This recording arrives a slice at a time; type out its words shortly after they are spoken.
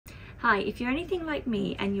Hi, if you're anything like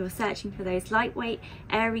me and you're searching for those lightweight,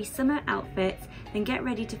 airy summer outfits, then get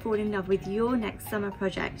ready to fall in love with your next summer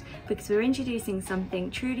project because we're introducing something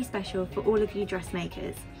truly special for all of you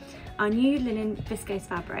dressmakers. Our new Linen Viscose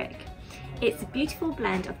fabric. It's a beautiful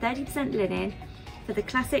blend of 30% linen for the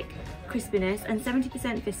classic crispiness and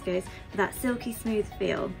 70% viscose for that silky smooth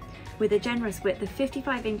feel, with a generous width of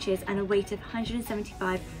 55 inches and a weight of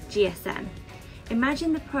 175 GSM.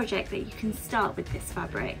 Imagine the project that you can start with this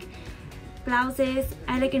fabric. Blouses,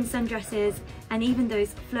 elegant sundresses, and even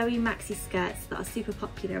those flowy maxi skirts that are super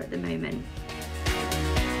popular at the moment.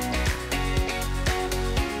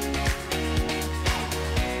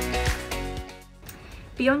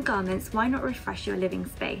 Beyond garments, why not refresh your living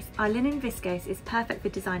space? Our Linen Viscose is perfect for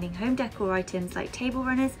designing home decor items like table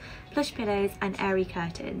runners, plush pillows, and airy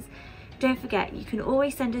curtains. Don't forget, you can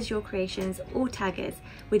always send us your creations or tag us.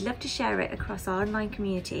 We'd love to share it across our online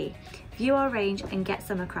community. View our range and get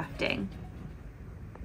summer crafting.